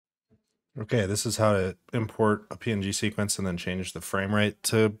Okay, this is how to import a PNG sequence and then change the frame rate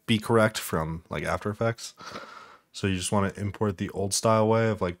to be correct from like After Effects. So you just want to import the old style way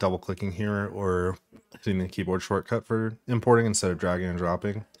of like double clicking here or hitting the keyboard shortcut for importing instead of dragging and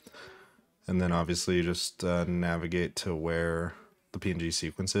dropping. And then obviously you just navigate to where the PNG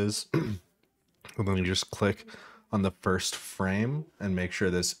sequence is. And then you just click on the first frame and make sure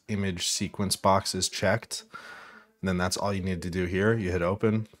this image sequence box is checked. And then that's all you need to do here. You hit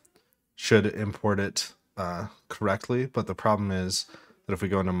open. Should import it correctly, but the problem is that if we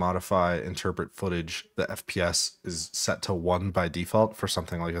go into modify interpret footage, the FPS is set to 1 by default for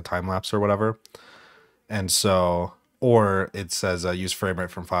something like a time lapse or whatever. And so, or it says use frame rate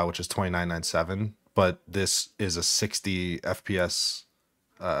from file, which is 2997, but this is a 60 FPS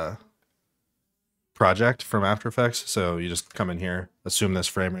project from After Effects. So you just come in here, assume this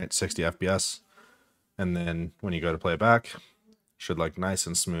frame rate 60 FPS, and then when you go to play it back, should like nice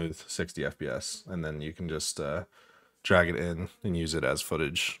and smooth 60 FPS, and then you can just drag it in and use it as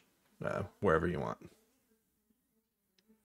footage wherever you want.